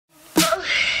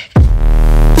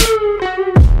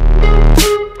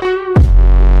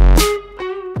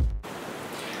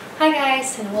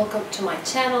to my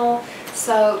channel.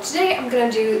 So today I'm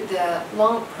gonna do the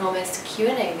long promised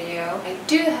Q&A video. I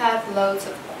do have loads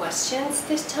of questions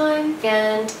this time,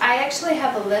 and I actually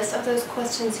have a list of those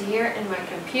questions here in my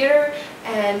computer,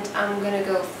 and I'm gonna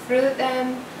go through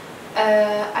them.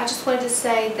 I just wanted to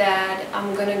say that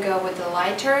I'm gonna go with the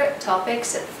lighter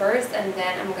topics at first, and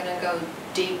then I'm gonna go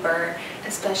deeper,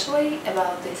 especially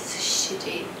about this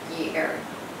shitty year,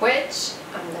 which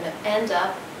I'm gonna end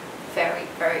up very,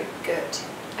 very good,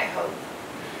 I hope.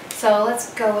 So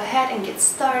let's go ahead and get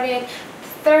started.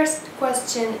 The first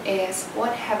question is,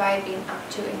 what have I been up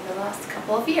to in the last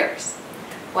couple of years?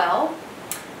 Well,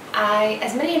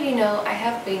 as many of you know, I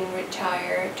have been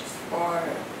retired for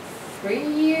 3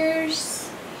 years.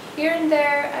 Here and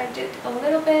there I did a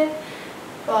little bit,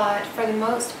 but for the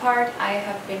most part I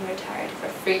have been retired for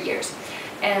 3 years.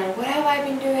 And what have I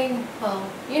been doing? Well,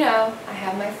 you know, I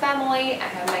have my family, I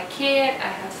have my kid,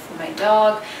 I have my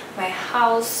dog, my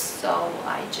house, so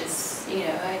I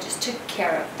just took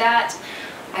care of that.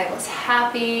 I was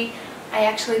happy. I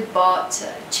actually bought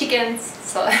chickens,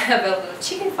 so I have a little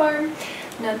chicken farm.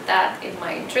 Not that it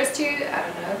might interest you, I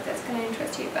don't know if that's gonna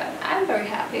interest you, but I'm very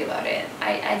happy about it.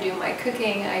 I do my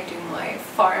cooking, I do my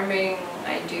farming,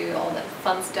 I do all that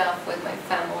fun stuff with my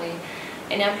family,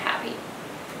 and I'm happy.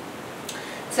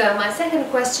 So my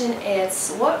second question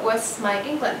is, what was my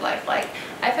England life like?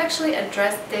 I've actually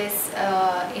addressed this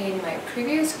in my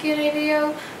previous Q&A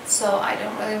video, so I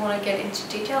don't really want to get into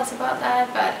details about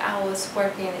that, but I was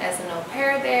working as an au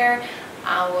pair there.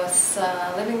 I was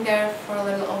living there for a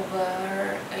little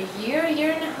over a year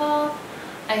and a half.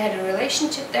 I had a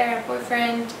relationship there, a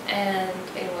boyfriend, and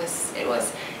it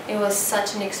was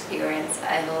such an experience.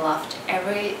 I loved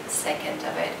every second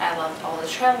of it. I loved all the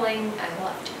traveling. I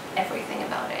loved everything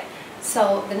about it.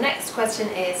 So the next question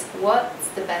is, what's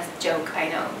the best joke I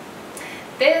know?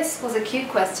 This was a cute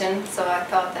question, so I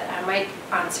thought that I might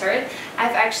answer it.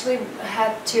 I've actually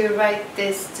had to write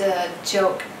this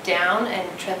joke down and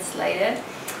translate it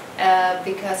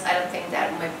because I don't think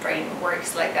that my brain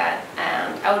works like that,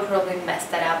 and I would probably mess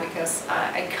that up because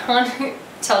I can't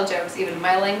tell jokes even in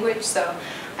my language, so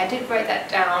I did write that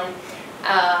down.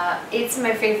 It's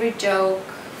my favorite joke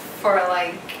for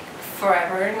like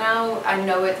forever now. I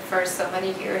know it for so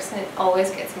many years and it always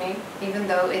gets me, even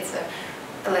though it's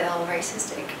a little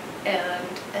racistic and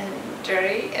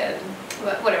dirty and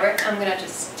whatever. I'm gonna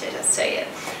just say it.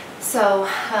 So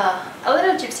a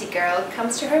little gypsy girl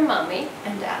comes to her mommy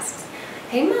and asks,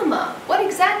 "Hey mama, what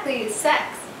exactly is sex?"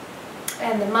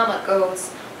 And the mama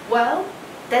goes, "Well,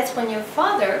 that's when your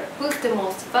father puts the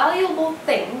most valuable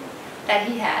thing that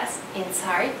he has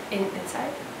inside.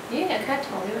 Yeah, I can't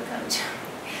tell you, I can't."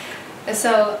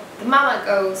 So the mama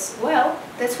goes, "Well,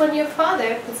 that's when your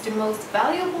father puts the most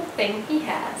valuable thing he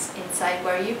has inside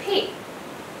where you pee."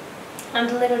 And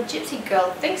the little gypsy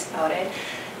girl thinks about it,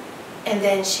 and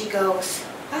then she goes,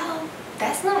 "Well,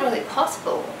 that's not really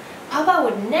possible. Papa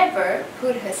would never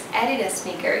put his Adidas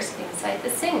sneakers inside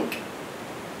the sink."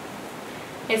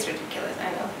 It's ridiculous, I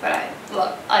know, but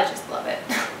I just love it.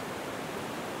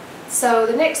 So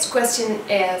the next question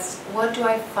is, what do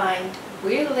I find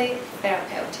weirdly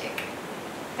therapeutic?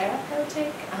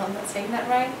 Therapeutic? I'm not saying that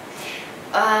right.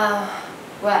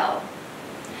 Well,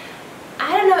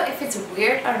 I don't know if it's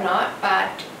weird or not,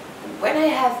 but when I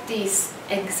have these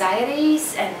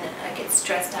anxieties and I get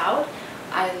stressed out,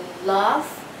 I love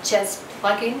just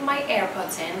plugging my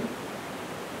AirPods in,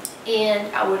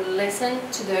 and I would listen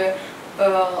to the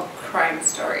crime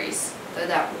stories, the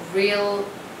real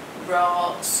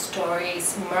raw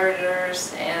stories,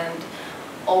 murders and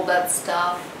all that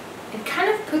stuff. It kind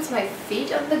of puts my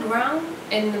feet on the ground,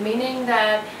 in the meaning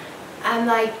that I'm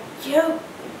like, you know,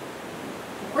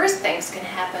 worse things can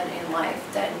happen in life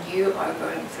than you are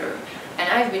going through. And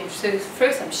I've been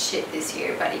through some shit this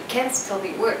year, but it can still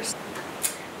be worse.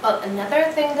 Well, another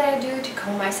thing that I do to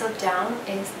calm myself down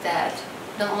is that,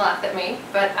 don't laugh at me,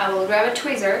 but I will grab a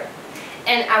tweezer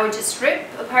and I would just rip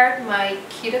apart my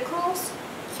cuticles,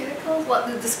 what,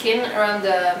 the skin around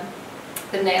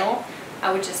the nail.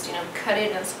 I would just, you know, cut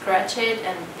it and scratch it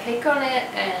and pick on it,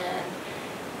 and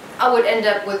I would end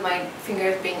up with my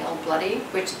fingers being all bloody,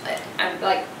 which I'm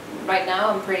like, right now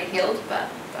I'm pretty healed, but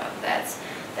that's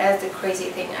the crazy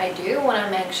thing I do when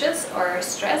I'm anxious or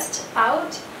stressed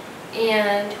out.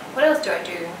 And what else do I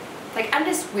do? Like, I'm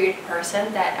this weird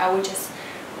person that I would just,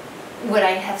 when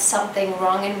I have something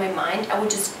wrong in my mind, I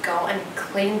would just go and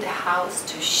clean the house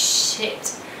to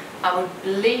shit. I would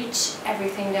bleach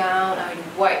everything down. I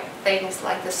would wipe things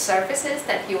like the surfaces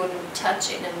that you wouldn't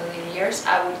touch in a million years.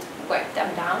 I would wipe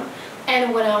them down.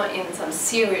 And when I'm in some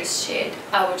serious shit,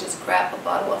 I would just grab a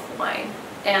bottle of wine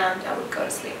and I would go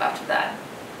to sleep after that.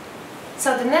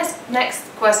 So the next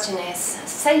question is,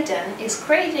 Satan is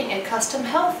creating a custom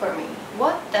hell for me.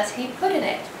 What does he put in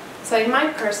it? So in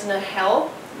my personal hell,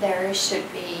 there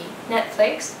should be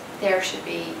Netflix, there should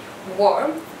be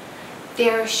warmth,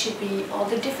 there should be all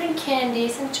the different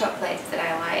candies and chocolates that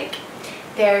I like,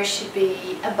 there should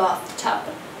be a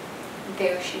bathtub,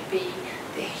 there should be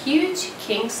the huge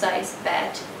king-size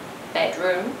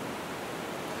bedroom,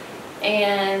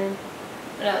 and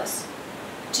what else?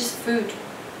 Just food.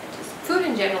 Food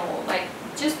in general, like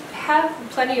just have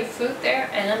plenty of food there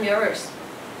and I'm yours.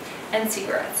 And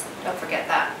cigarettes, don't forget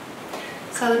that.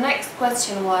 So the next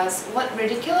question was, what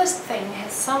ridiculous thing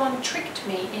has someone tricked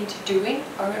me into doing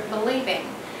or believing?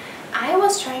 I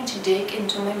was trying to dig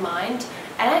into my mind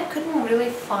and I couldn't really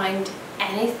find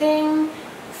anything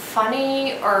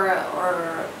funny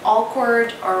or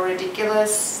awkward or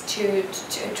ridiculous to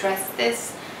address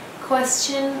this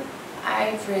question.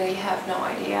 I really have no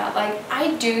idea. Like,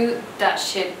 I do that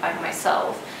shit by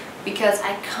myself because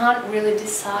I can't really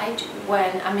decide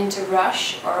when I'm into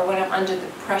rush or when I'm under the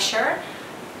pressure.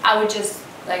 I would just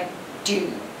like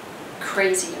do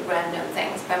crazy random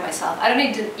things by myself. I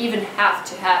don't even have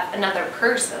to have another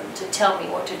person to tell me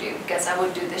what to do because I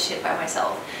would do this shit by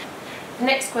myself. The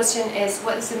next question is,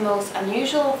 what is the most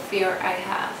unusual fear I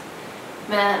have?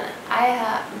 Man, I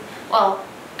have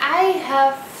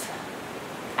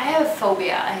a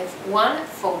phobia. I have one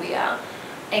phobia,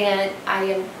 and I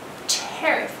am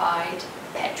terrified,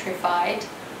 petrified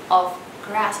of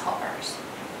grasshoppers.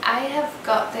 I have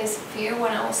got this fear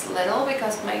when I was little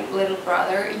because my little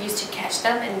brother used to catch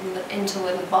them into a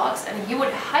little box and he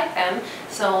would hide them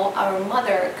so our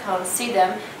mother can't see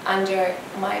them under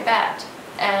my bed.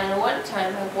 And one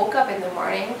time I woke up in the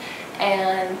morning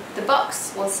and the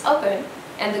box was open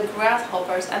and the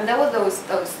grasshoppers, and there were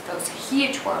those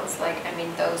huge ones, like, I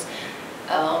mean, those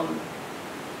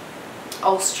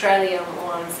Australian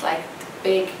ones, like the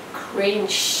big green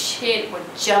shit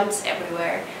with jumps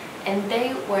everywhere, and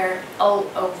they were all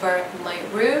over my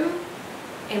room,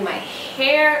 in my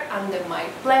hair, under my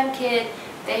blanket.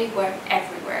 They were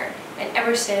everywhere, and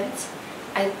ever since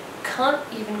I can't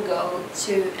even go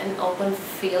to an open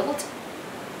field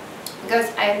because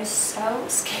I am so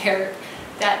scared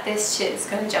that this shit is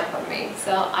gonna jump on me.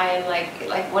 So I am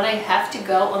like when I have to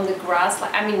go on the grass,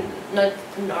 like, I mean, not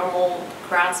normal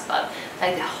grass, but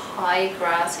like the high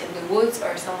grass in the woods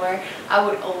or somewhere, I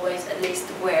would always at least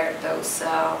wear those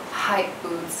high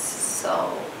boots,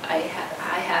 so I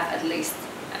have at least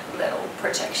a little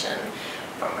protection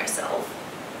for myself.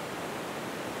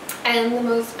 And the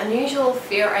most unusual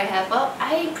fear I have, well,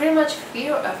 I pretty much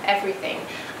fear of everything.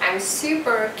 I'm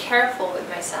super careful with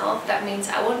myself. That means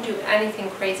I won't do anything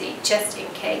crazy just in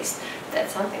case that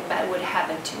something bad would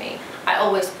happen to me. I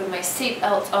always put my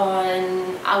seatbelt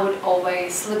on. I would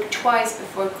always look twice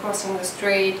before crossing the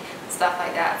street, stuff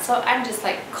like that. So I'm just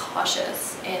like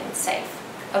cautious and safe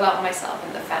about myself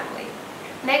and the family.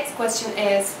 Next question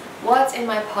is, what's in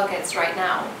my pockets right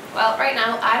now? Well, right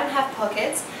now I don't have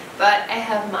pockets, but I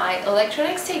have my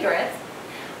electronic cigarette.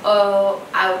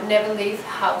 I would never leave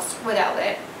house without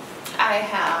it. I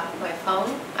have my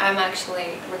phone. I'm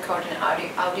actually recording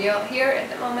audio here at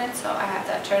the moment, so I have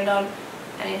that turned on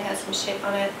and it has some shit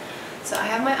on it. So I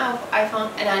have my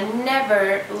iPhone, and I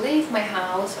never leave my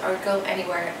house or go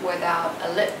anywhere without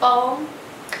a lip balm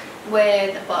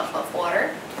with a bottle of water,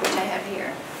 which I have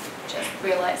here, just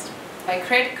realized. My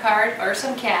credit card or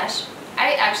some cash.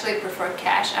 I actually prefer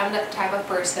cash. I'm that type of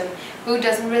person who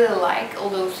doesn't really like all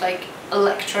those like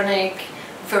electronic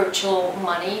virtual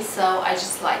money, so I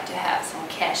just like to have some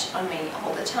cash on me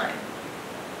all the time.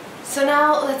 So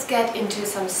now let's get into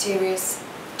some serious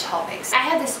topics. I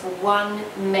have this one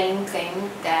main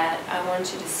thing that I want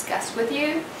to discuss with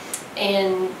you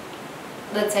and,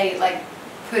 let's say, like,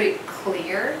 put it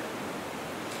clear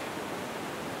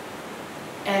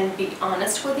and be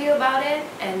honest with you about it,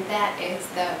 and that is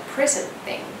the prison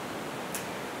thing.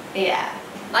 Yeah,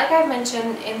 like I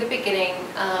mentioned in the beginning,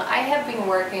 I have been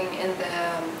working in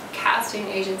the casting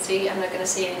agency. I'm not going to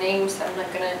say any names, I'm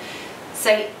not going to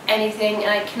say anything, and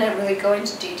I cannot really go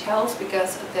into details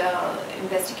because the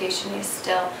investigation is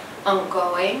still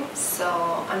ongoing,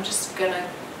 so I'm just going to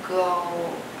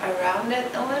go around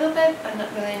it a little bit, but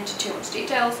not really into too much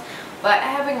details. But I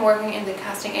have been working in the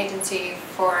casting agency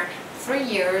for 3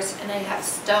 years, and I have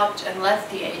stopped and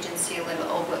left the agency a little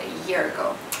over a year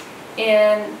ago.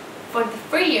 And for the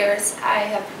 3 years I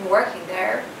have been working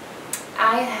there,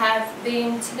 I have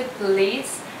been to the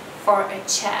police for a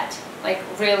chat, like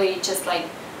really just like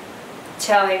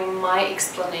telling my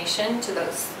explanation to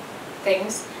those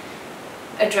things,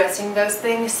 addressing those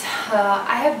things.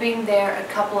 I have been there a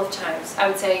couple of times, I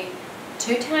would say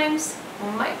 2 times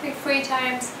might be 3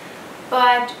 times.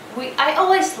 But I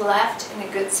always left in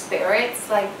a good spirits.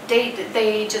 Like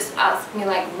they just asked me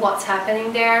like what's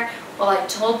happening there. Well, I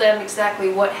told them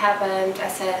exactly what happened. I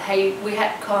said, hey, we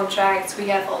had contracts, we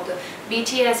have all the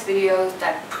BTS videos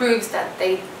that proves that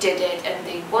they did it and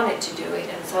they wanted to do it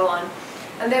and so on.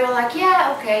 And they were like,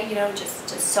 yeah, okay, you know, just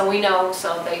so we know.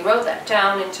 So they wrote that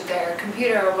down into their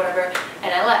computer or whatever,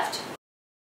 and I left.